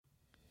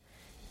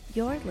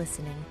You're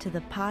listening to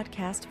the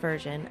podcast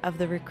version of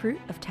the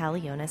Recruit of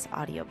Talionis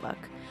audiobook.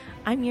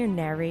 I'm your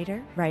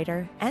narrator,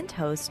 writer, and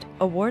host,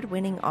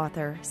 award-winning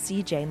author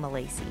C.J.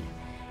 Malacy.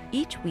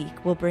 Each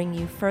week, we'll bring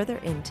you further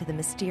into the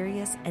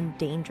mysterious and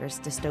dangerous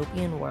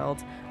dystopian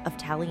world of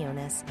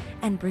Talionis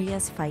and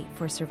Bria's fight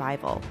for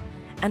survival.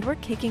 And we're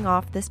kicking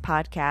off this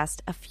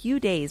podcast a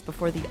few days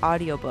before the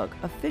audiobook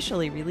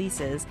officially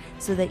releases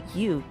so that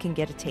you can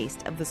get a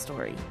taste of the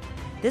story.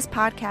 This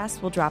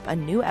podcast will drop a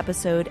new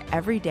episode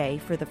every day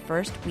for the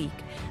first week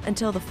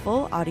until the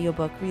full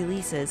audiobook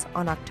releases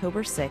on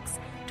October 6,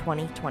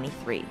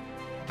 2023.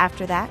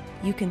 After that,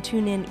 you can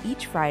tune in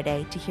each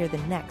Friday to hear the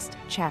next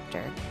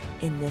chapter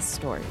in this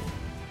story.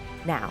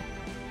 Now,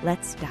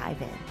 let's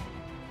dive in.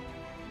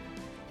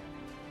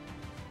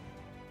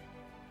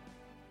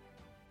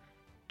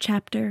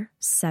 Chapter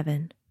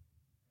 7.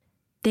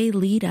 They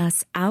lead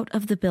us out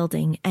of the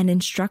building and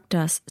instruct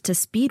us to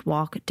speed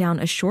walk down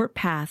a short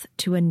path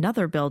to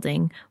another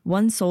building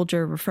one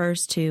soldier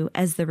refers to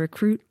as the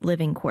recruit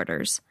living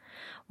quarters.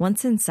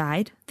 Once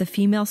inside, the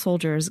female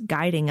soldiers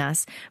guiding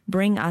us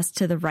bring us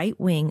to the right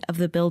wing of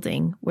the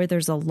building where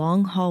there's a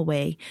long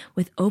hallway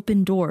with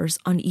open doors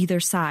on either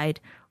side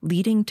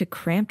leading to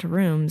cramped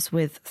rooms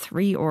with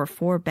 3 or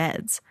 4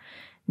 beds.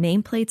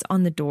 Nameplates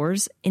on the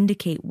doors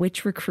indicate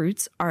which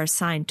recruits are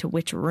assigned to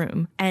which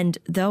room, and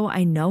though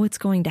I know it's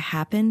going to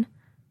happen,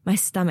 my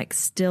stomach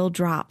still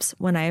drops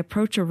when I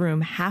approach a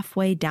room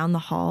halfway down the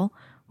hall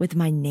with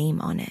my name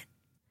on it.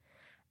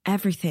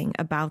 Everything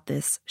about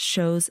this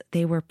shows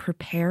they were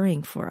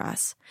preparing for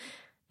us,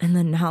 and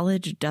the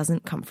knowledge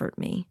doesn't comfort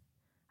me.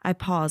 I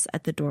pause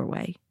at the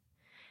doorway.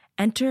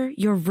 "Enter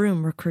your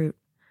room, recruit,"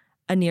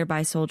 a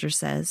nearby soldier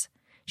says.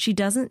 She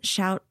doesn't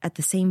shout at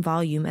the same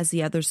volume as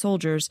the other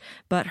soldiers,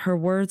 but her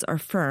words are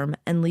firm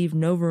and leave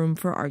no room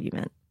for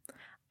argument.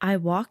 I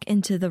walk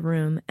into the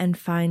room and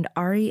find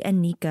Ari and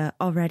Nika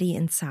already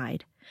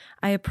inside.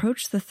 I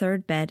approach the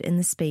third bed in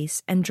the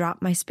space and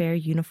drop my spare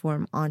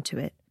uniform onto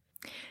it.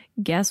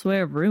 "Guess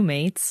we're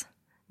roommates."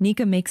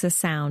 Nika makes a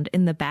sound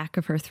in the back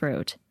of her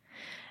throat.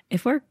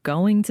 "If we're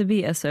going to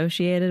be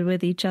associated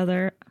with each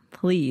other,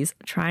 please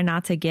try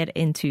not to get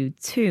into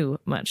too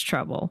much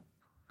trouble."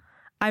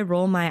 I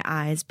roll my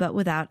eyes, but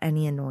without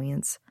any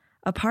annoyance.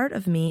 A part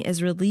of me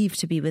is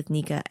relieved to be with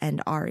Nika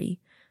and Ari.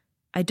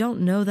 I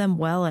don't know them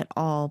well at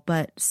all,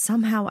 but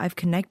somehow I've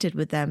connected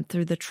with them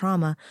through the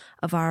trauma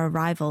of our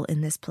arrival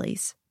in this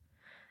place.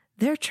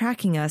 "They're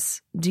tracking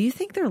us. Do you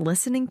think they're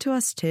listening to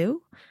us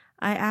too?"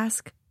 I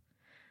ask.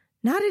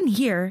 "Not in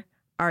here,"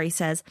 Ari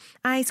says.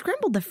 "I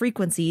scrambled the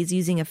frequencies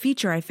using a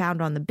feature I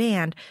found on the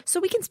band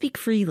so we can speak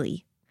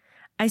freely."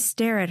 I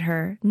stare at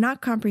her, not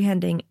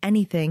comprehending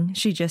anything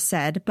she just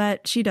said,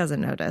 but she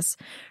doesn't notice.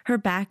 Her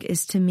back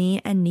is to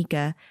me and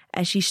Nika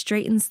as she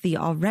straightens the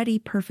already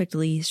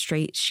perfectly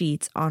straight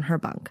sheets on her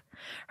bunk.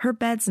 Her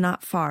bed's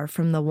not far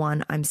from the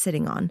one I'm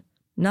sitting on.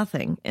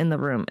 Nothing in the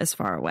room is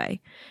far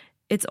away.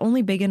 It's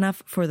only big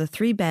enough for the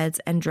 3 beds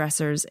and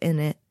dressers in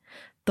it.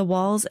 The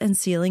walls and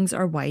ceilings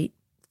are white.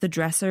 The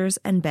dressers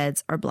and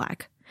beds are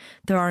black.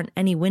 There aren't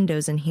any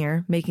windows in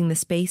here, making the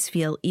space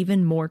feel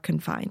even more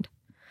confined.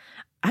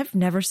 "I've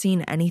never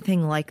seen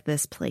anything like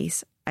this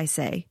place," I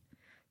say.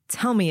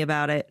 "Tell me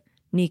about it,"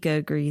 Nika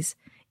agrees.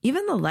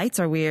 "Even the lights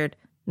are weird.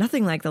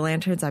 Nothing like the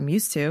lanterns I'm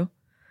used to."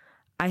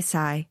 I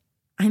sigh.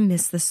 I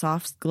miss the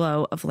soft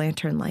glow of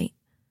lantern light.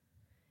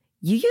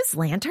 "You use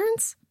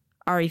lanterns?"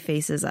 Ari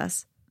faces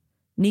us.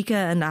 Nika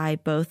and I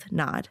both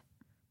nod.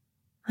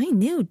 "I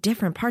knew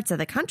different parts of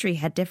the country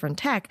had different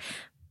tech,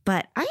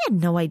 but I had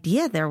no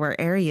idea there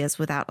were areas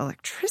without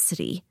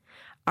electricity."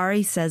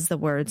 Ari says the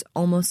words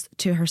almost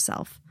to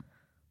herself.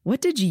 "What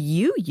did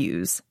you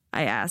use?"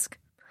 I ask.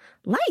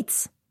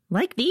 "Lights,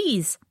 like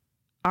these."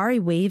 Ari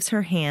waves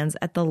her hands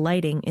at the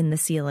lighting in the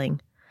ceiling.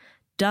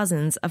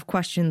 Dozens of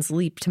questions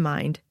leap to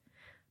mind.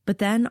 But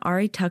then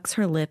Ari tucks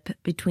her lip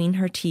between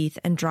her teeth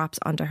and drops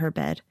onto her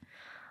bed.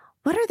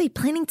 "What are they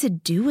planning to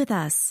do with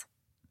us?"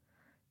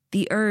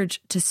 The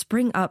urge to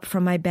spring up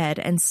from my bed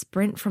and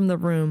sprint from the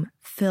room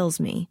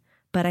fills me,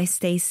 but I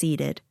stay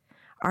seated.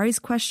 Ari's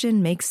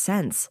question makes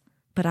sense,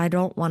 but I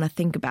don't want to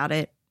think about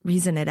it,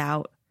 reason it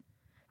out,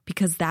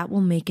 because that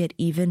will make it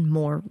even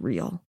more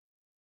real.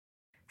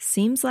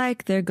 "Seems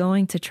like they're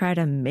going to try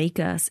to make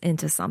us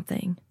into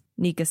something,"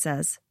 Nika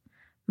says.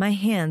 My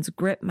hands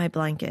grip my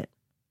blanket.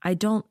 I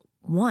don't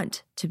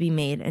want to be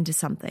made into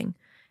something.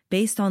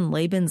 Based on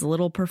Laban's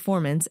little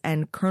performance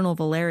and Colonel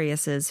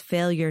Valerius's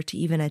failure to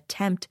even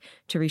attempt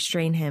to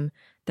restrain him,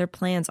 their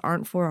plans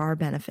aren't for our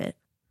benefit.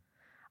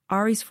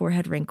 Ari's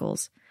forehead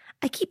wrinkles.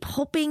 "I keep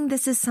hoping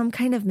this is some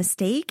kind of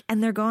mistake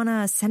and they're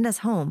gonna send us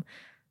home.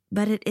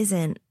 But it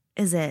isn't,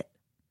 is it?"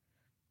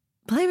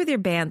 "Play with your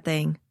band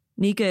thing."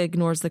 Nika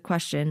ignores the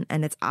question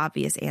and its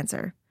obvious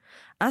answer.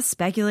 "Us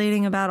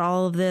speculating about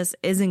all of this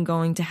isn't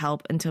going to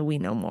help until we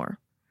know more."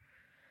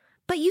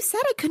 "But you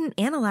said I couldn't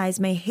analyze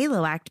my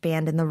Halo Act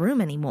band in the room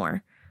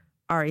anymore,"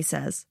 Ari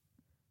says.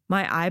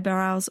 My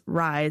eyebrows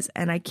rise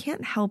and I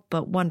can't help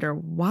but wonder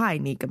why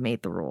Nika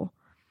made the rule.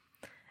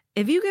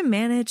 If you can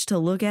manage to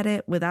look at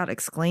it without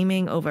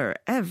exclaiming over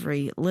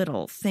every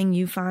little thing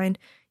you find,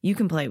 you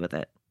can play with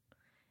it.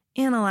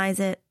 Analyze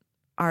it,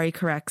 Ari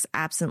corrects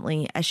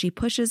absently as she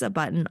pushes a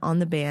button on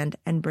the band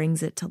and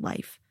brings it to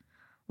life.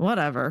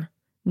 Whatever,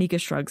 Nika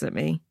shrugs at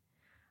me.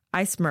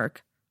 I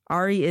smirk.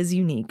 Ari is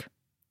unique.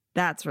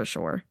 That's for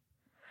sure.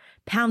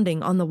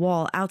 Pounding on the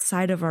wall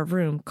outside of our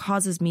room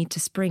causes me to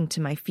spring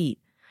to my feet.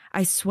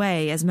 I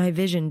sway as my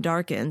vision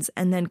darkens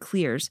and then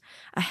clears,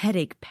 a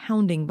headache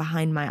pounding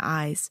behind my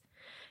eyes.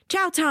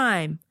 Chow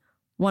time!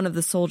 One of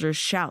the soldiers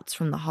shouts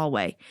from the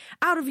hallway.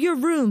 Out of your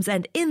rooms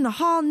and in the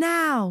hall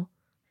now!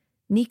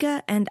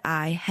 Nika and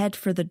I head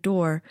for the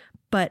door,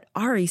 but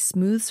Ari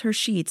smooths her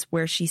sheets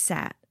where she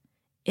sat.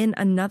 In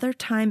another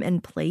time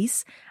and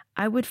place,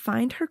 I would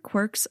find her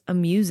quirks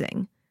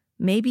amusing,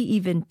 maybe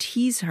even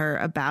tease her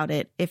about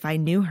it if I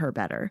knew her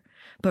better.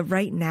 But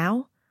right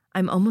now,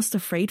 I'm almost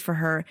afraid for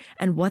her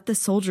and what the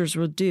soldiers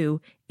will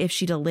do if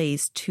she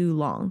delays too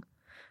long.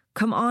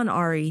 Come on,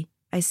 Ari,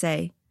 I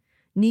say.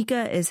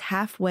 Nika is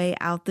halfway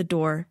out the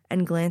door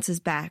and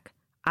glances back,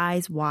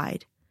 eyes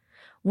wide.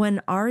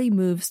 When Ari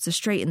moves to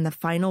straighten the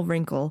final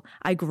wrinkle,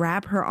 I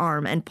grab her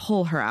arm and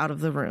pull her out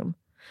of the room.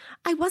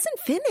 I wasn't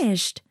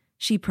finished,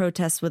 she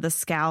protests with a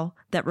scowl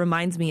that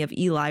reminds me of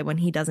Eli when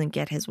he doesn't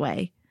get his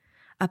way.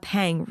 A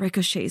pang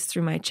ricochets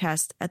through my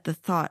chest at the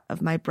thought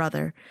of my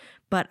brother,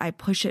 but I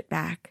push it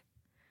back.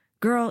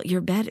 Girl,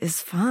 your bed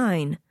is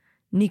fine,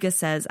 Nika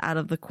says out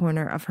of the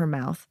corner of her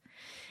mouth.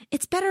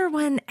 It's better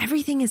when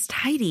everything is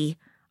tidy,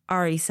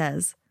 Ari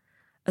says.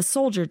 A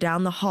soldier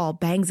down the hall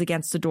bangs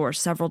against the door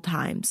several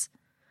times.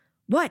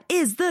 What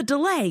is the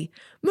delay?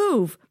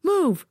 Move,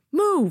 move,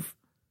 move!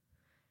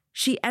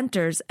 She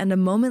enters and a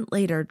moment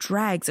later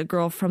drags a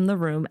girl from the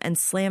room and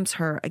slams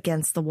her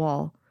against the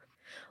wall.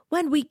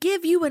 When we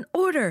give you an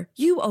order,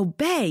 you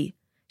obey!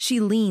 She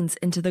leans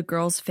into the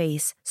girl's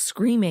face,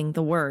 screaming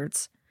the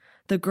words.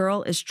 The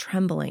girl is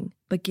trembling,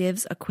 but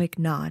gives a quick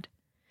nod.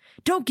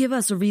 Don't give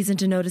us a reason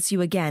to notice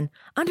you again.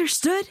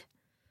 Understood?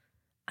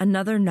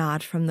 Another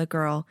nod from the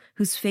girl,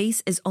 whose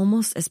face is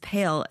almost as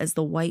pale as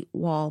the white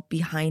wall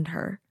behind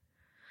her.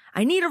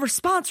 I need a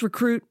response,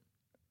 recruit.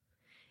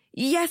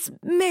 Yes,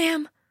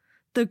 ma'am,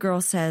 the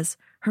girl says,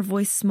 her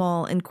voice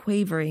small and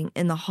quavering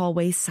in the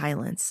hallway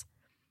silence.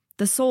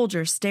 The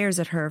soldier stares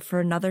at her for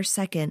another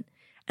second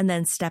and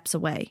then steps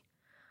away.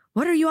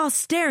 What are you all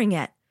staring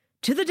at?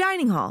 To the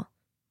dining hall.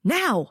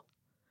 Now!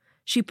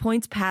 She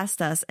points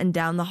past us and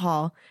down the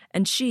hall,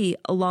 and she,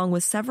 along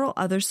with several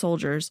other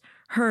soldiers,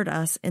 heard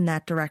us in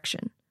that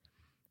direction.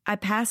 I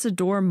pass a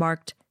door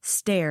marked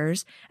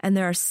stairs, and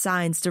there are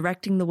signs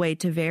directing the way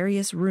to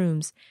various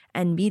rooms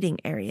and meeting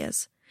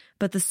areas.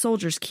 But the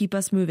soldiers keep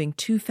us moving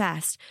too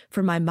fast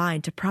for my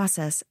mind to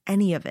process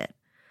any of it.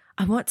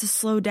 I want to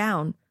slow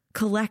down,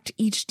 collect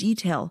each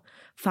detail,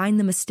 find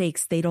the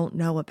mistakes they don't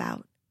know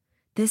about.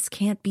 This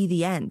can't be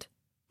the end.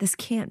 This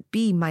can't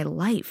be my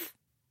life.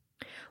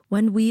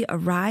 When we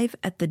arrive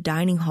at the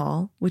dining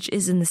hall, which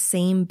is in the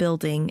same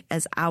building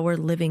as our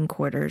living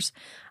quarters,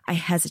 I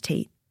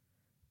hesitate.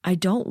 I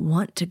don't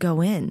want to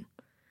go in.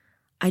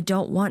 I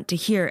don't want to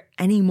hear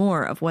any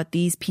more of what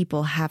these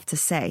people have to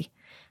say,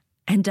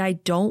 and I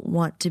don't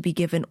want to be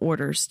given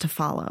orders to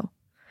follow.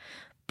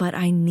 But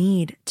I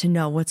need to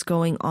know what's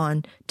going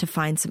on to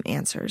find some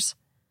answers.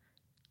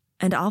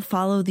 And I'll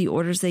follow the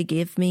orders they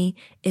give me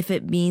if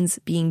it means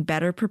being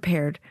better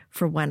prepared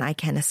for when I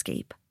can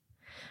escape.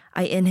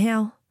 I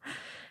inhale,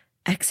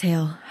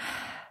 exhale,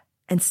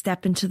 and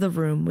step into the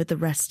room with the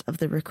rest of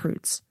the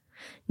recruits.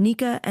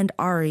 Nika and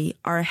Ari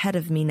are ahead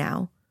of me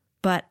now,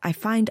 but I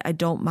find I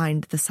don't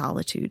mind the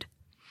solitude.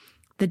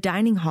 The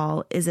dining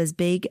hall is as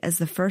big as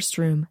the first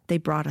room they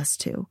brought us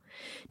to.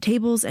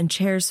 Tables and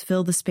chairs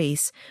fill the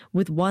space,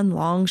 with one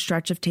long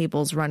stretch of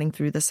tables running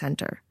through the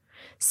center.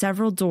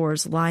 Several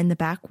doors line the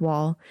back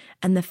wall,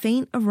 and the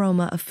faint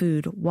aroma of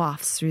food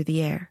wafts through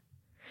the air.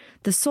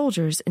 The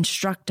soldiers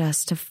instruct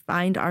us to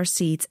find our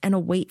seats and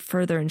await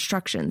further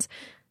instructions.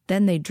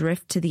 Then they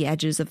drift to the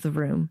edges of the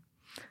room.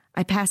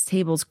 I pass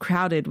tables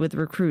crowded with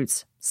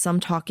recruits, some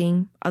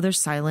talking,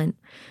 others silent,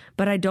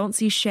 but I don't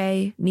see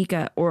Shay,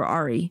 Nika, or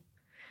Ari.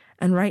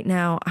 And right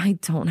now, I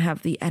don't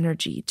have the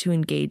energy to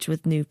engage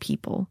with new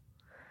people.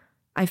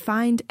 I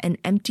find an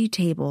empty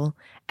table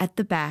at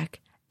the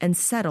back and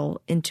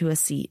settle into a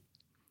seat.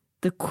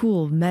 The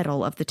cool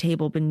metal of the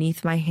table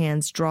beneath my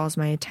hands draws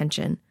my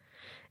attention.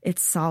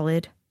 It's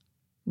solid,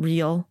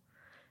 real,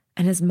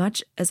 and as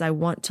much as I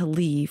want to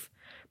leave,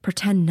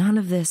 pretend none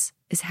of this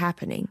is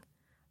happening,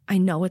 I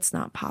know it's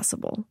not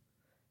possible.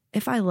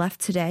 If I left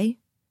today,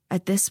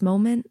 at this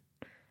moment,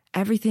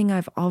 everything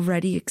I've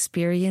already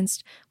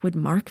experienced would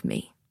mark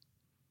me.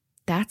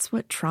 That's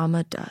what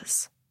trauma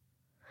does.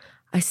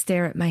 I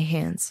stare at my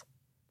hands.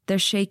 They're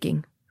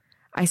shaking.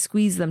 I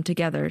squeeze them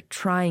together,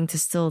 trying to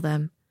still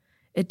them.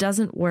 It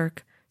doesn't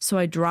work, so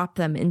I drop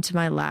them into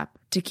my lap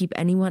to keep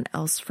anyone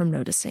else from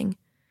noticing.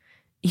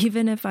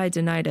 Even if I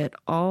denied it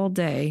all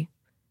day,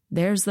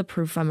 there's the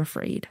proof I'm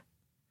afraid.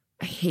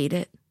 I hate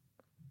it.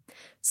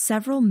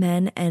 Several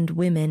men and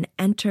women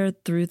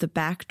entered through the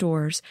back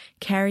doors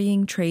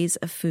carrying trays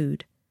of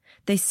food.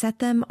 They set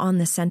them on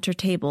the center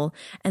table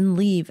and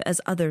leave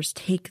as others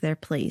take their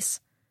place.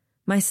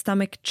 My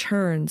stomach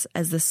churns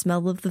as the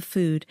smell of the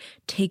food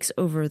takes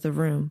over the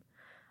room.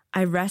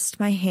 I rest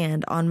my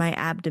hand on my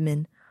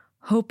abdomen,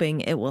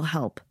 hoping it will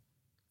help.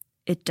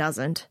 It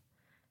doesn't.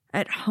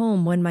 At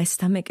home, when my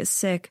stomach is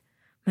sick,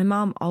 my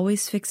mom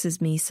always fixes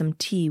me some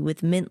tea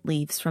with mint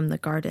leaves from the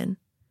garden.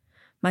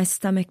 My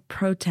stomach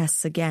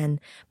protests again,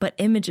 but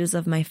images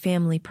of my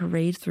family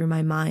parade through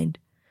my mind.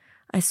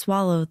 I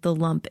swallow the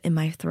lump in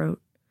my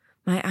throat.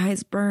 My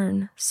eyes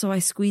burn, so I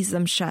squeeze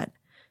them shut.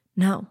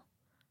 No,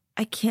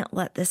 I can't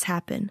let this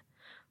happen.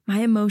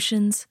 My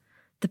emotions,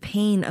 the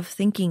pain of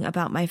thinking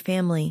about my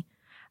family,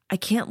 I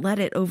can't let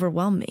it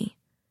overwhelm me.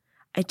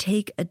 I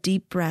take a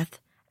deep breath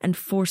and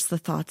force the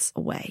thoughts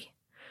away.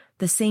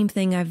 The same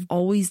thing I've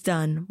always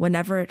done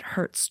whenever it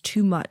hurts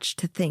too much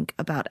to think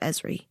about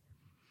Esri.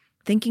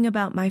 Thinking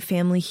about my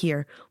family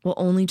here will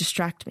only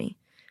distract me,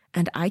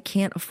 and I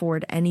can't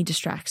afford any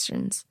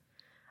distractions.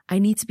 I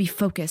need to be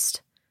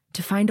focused,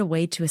 to find a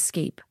way to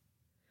escape.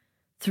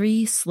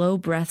 3 slow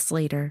breaths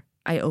later,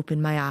 I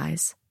open my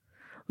eyes.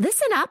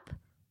 "Listen up,"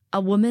 a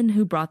woman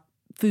who brought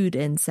food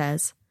in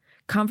says.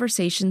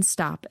 Conversations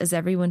stop as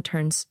everyone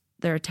turns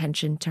their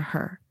attention to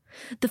her.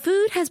 "The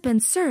food has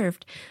been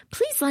served.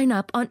 Please line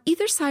up on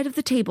either side of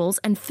the tables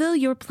and fill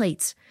your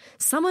plates.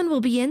 Someone will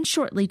be in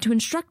shortly to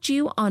instruct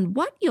you on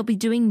what you'll be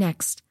doing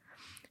next."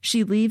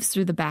 She leaves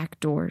through the back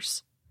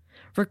doors.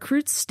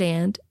 Recruits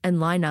stand and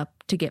line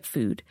up to get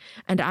food,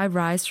 and I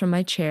rise from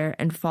my chair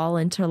and fall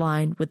into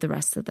line with the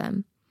rest of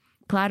them.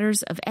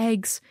 Platters of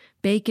eggs,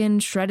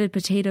 bacon, shredded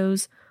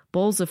potatoes,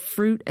 bowls of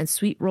fruit and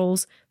sweet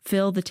rolls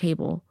fill the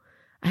table.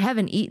 I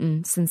haven't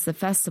eaten since the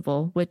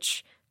festival,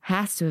 which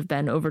has to have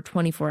been over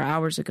 24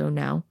 hours ago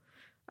now.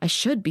 I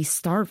should be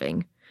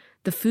starving.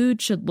 The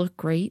food should look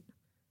great,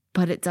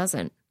 but it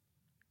doesn't.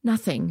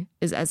 Nothing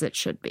is as it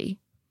should be.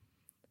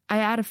 I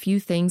add a few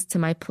things to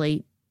my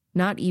plate,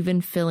 not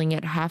even filling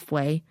it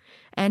halfway,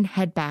 and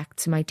head back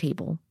to my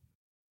table.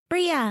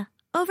 "Bria,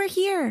 over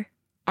here,"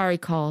 Ari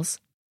calls.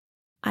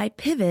 I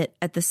pivot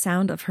at the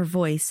sound of her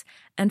voice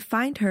and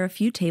find her a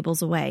few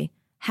tables away,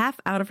 half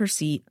out of her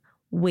seat,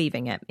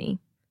 waving at me.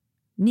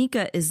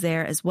 Nika is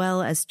there as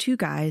well as 2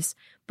 guys,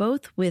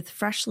 both with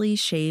freshly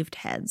shaved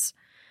heads.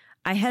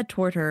 I head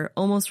toward her,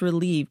 almost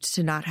relieved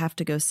to not have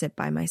to go sit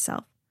by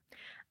myself.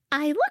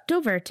 "I looked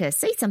over to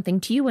say something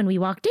to you when we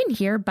walked in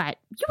here, but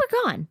you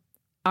were gone,"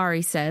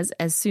 Ari says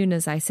as soon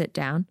as I sit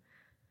down.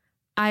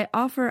 I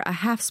offer a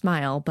half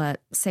smile,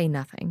 but say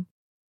nothing.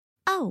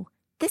 "Oh,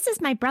 this is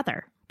my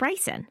brother,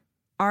 Bryson."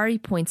 Ari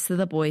points to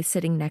the boy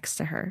sitting next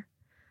to her.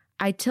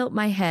 I tilt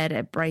my head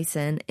at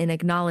Bryson in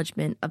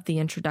acknowledgement of the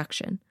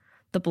introduction.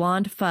 The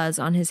blonde fuzz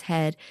on his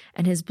head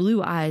and his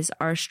blue eyes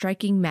are a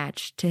striking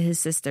match to his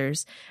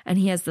sister's, and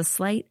he has the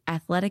slight,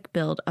 athletic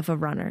build of a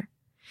runner.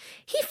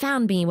 "He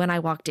found me when I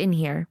walked in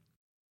here."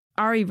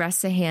 Ari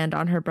rests a hand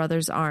on her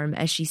brother's arm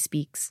as she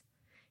speaks.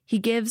 He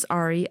gives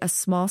Ari a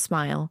small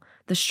smile,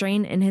 the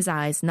strain in his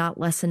eyes not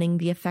lessening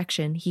the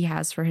affection he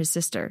has for his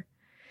sister.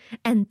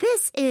 "And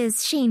this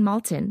is Shane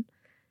Malton."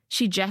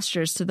 She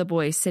gestures to the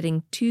boy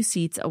sitting 2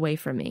 seats away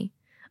from me.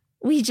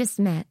 "We just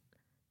met."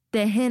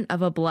 The hint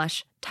of a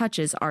blush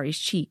touches Ari's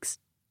cheeks.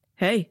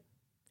 "Hey,"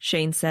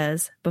 Shane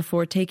says,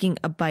 before taking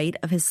a bite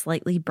of his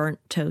slightly burnt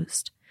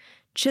toast.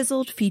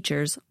 Chiseled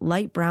features,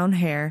 light brown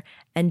hair,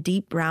 and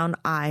deep brown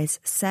eyes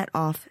set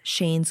off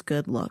Shane's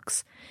good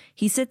looks.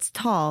 He sits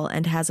tall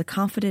and has a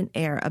confident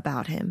air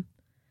about him.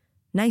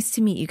 "Nice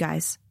to meet you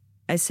guys,"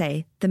 I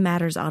say, the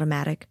matter's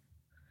automatic.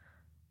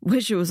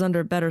 "Wish it was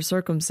under better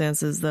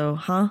circumstances, though,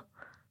 huh?"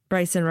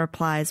 Bryson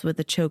replies with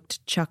a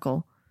choked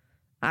chuckle.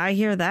 "I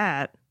hear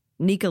that."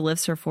 Nika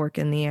lifts her fork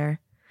in the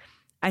air.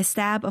 I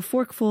stab a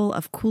forkful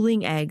of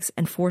cooling eggs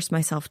and force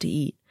myself to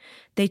eat.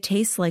 They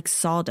taste like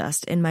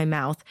sawdust in my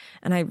mouth,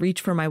 and I reach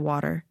for my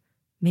water.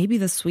 Maybe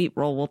the sweet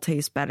roll will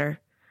taste better.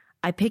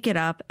 I pick it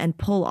up and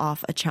pull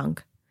off a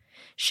chunk.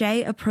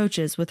 Shay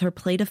approaches with her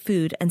plate of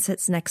food and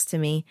sits next to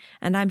me,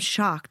 and I'm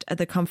shocked at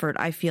the comfort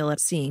I feel at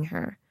seeing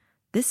her.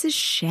 This is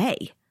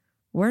Shay.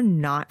 We're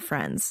not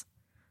friends.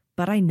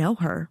 But I know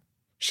her.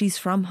 She's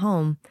from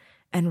home,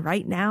 and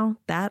right now,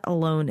 that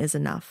alone is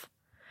enough.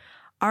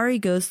 Ari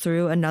goes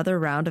through another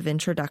round of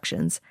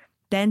introductions.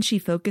 Then she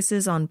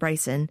focuses on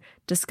Bryson,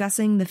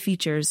 discussing the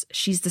features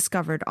she's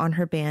discovered on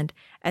her band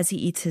as he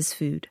eats his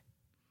food.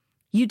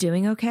 "You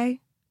doing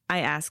okay?" I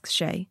ask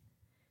Shay.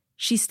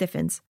 She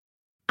stiffens.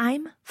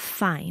 "I'm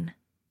fine."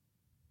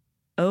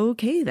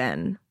 "Okay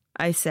then,"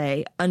 I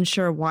say,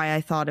 unsure why I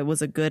thought it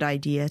was a good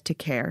idea to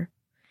care.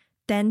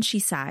 Then she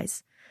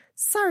sighs.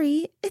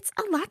 "Sorry, it's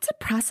a lot to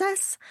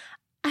process.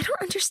 I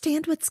don't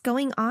understand what's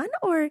going on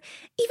or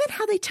even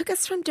how they took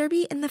us from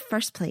Derby in the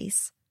first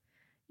place."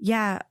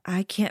 "Yeah,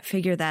 I can't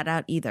figure that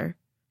out either.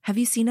 Have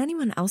you seen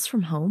anyone else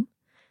from home?"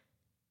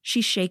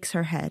 She shakes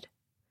her head.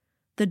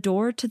 The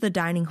door to the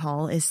dining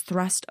hall is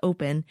thrust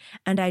open,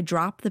 and I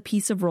drop the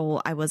piece of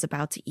roll I was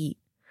about to eat.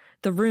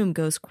 The room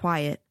goes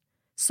quiet.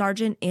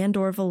 Sergeant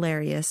Andor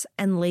Valerius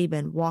and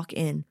Laban walk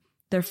in,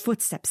 their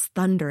footsteps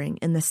thundering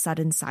in the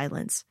sudden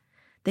silence.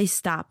 They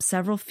stop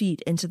several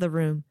feet into the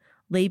room,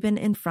 Laban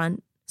in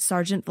front,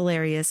 Sergeant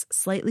Valerius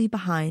slightly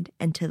behind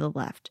and to the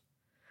left.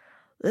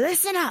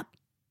 "Listen up,"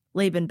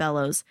 Laban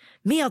bellows.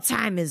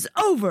 "Mealtime is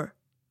over."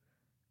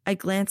 I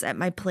glance at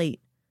my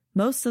plate.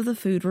 Most of the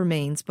food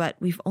remains, but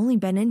we've only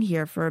been in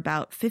here for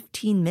about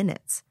 15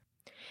 minutes.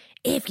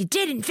 "If you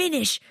didn't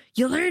finish,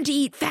 you'll learn to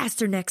eat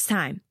faster next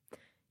time.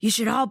 You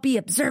should all be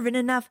observant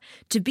enough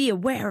to be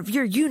aware of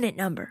your unit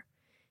number.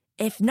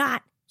 If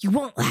not, you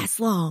won't last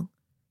long,"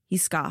 he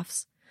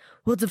scoffs.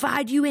 "We'll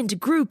divide you into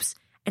groups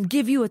and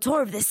give you a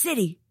tour of the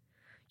city.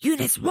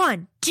 Units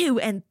 1, 2,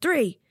 and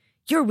 3,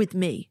 you're with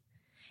me.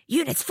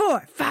 Units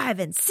 4, 5,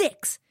 and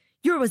 6,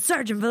 you're with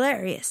Sergeant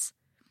Valerius."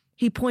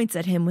 He points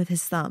at him with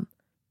his thumb.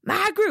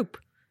 "My group."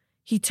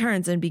 He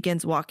turns and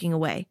begins walking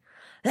away.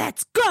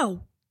 "Let's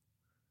go!"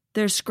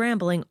 There's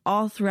scrambling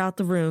all throughout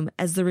the room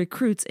as the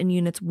recruits in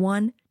Units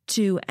 1,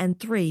 2, and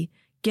 3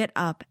 get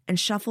up and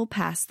shuffle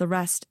past the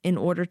rest in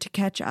order to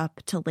catch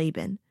up to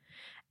Laban.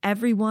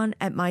 Everyone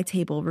at my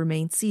table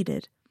remains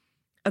seated.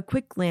 A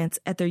quick glance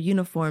at their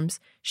uniforms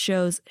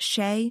shows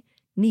Shay,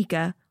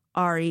 Nika,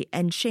 Ari,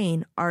 and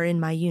Shane are in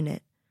my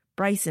unit.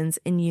 Bryson's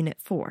in Unit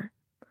 4.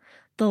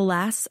 The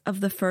last of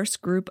the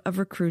first group of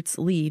recruits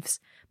leaves,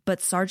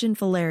 but Sergeant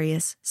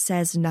Valerius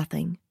says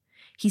nothing.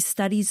 He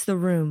studies the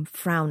room,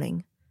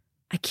 frowning.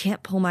 I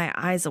can't pull my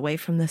eyes away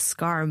from the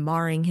scar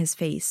marring his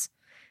face.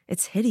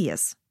 It's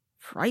hideous,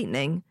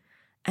 frightening,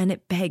 and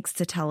it begs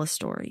to tell a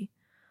story.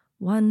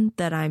 One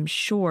that I'm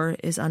sure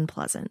is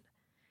unpleasant.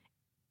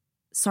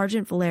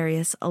 Sergeant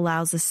Valerius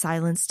allows the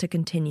silence to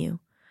continue.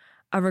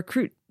 A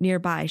recruit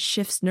nearby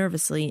shifts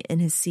nervously in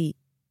his seat.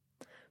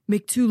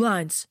 "Make 2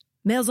 lines.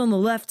 Males on the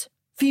left,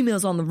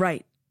 females on the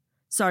right,"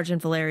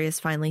 Sergeant Valerius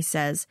finally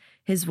says,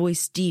 his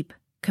voice deep,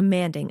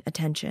 commanding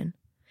attention.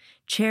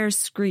 Chairs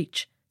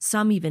screech,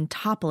 some even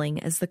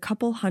toppling as the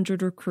couple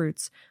hundred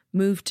recruits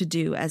move to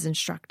do as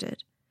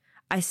instructed.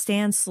 I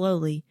stand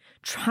slowly,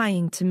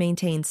 trying to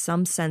maintain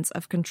some sense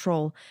of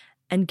control,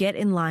 and get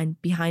in line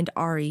behind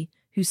Ari,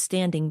 who's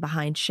standing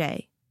behind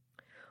Shay.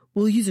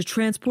 "We'll use a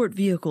transport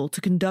vehicle to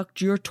conduct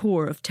your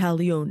tour of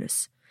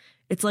Talionis.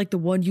 It's like the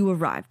one you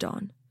arrived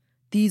on.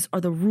 These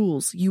are the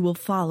rules you will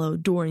follow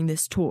during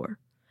this tour.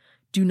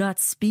 Do not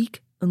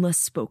speak unless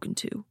spoken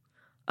to.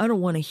 I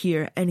don't want to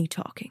hear any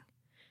talking.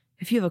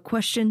 If you have a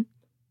question,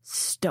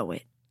 stow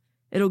it.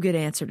 It'll get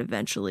answered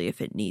eventually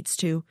if it needs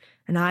to,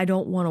 and I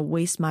don't want to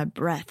waste my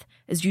breath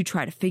as you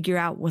try to figure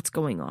out what's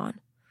going on.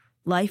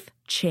 Life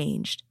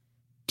changed.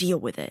 Deal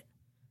with it.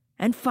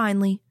 And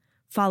finally,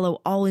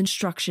 follow all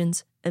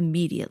instructions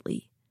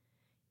immediately."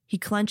 He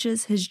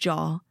clenches his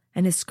jaw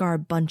and his scar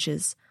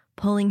bunches,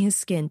 pulling his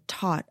skin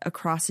taut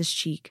across his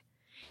cheek.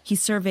 He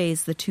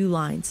surveys the 2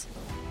 lines.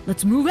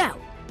 "Let's move out!"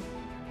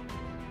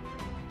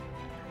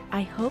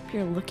 I hope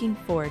you're looking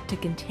forward to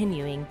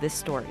continuing this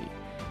story.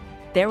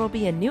 There will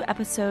be a new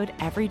episode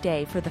every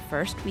day for the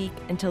first week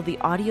until the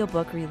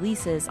audiobook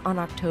releases on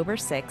October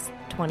 6,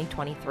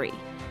 2023.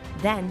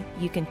 Then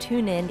you can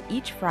tune in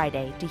each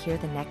Friday to hear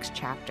the next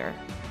chapter.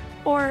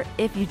 Or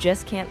if you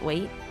just can't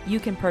wait, you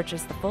can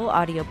purchase the full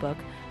audiobook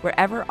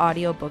wherever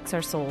audiobooks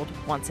are sold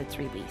once it's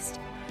released.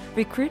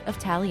 Recruit of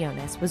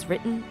Talionis was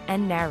written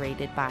and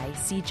narrated by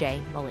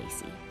C.J.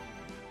 Malasey.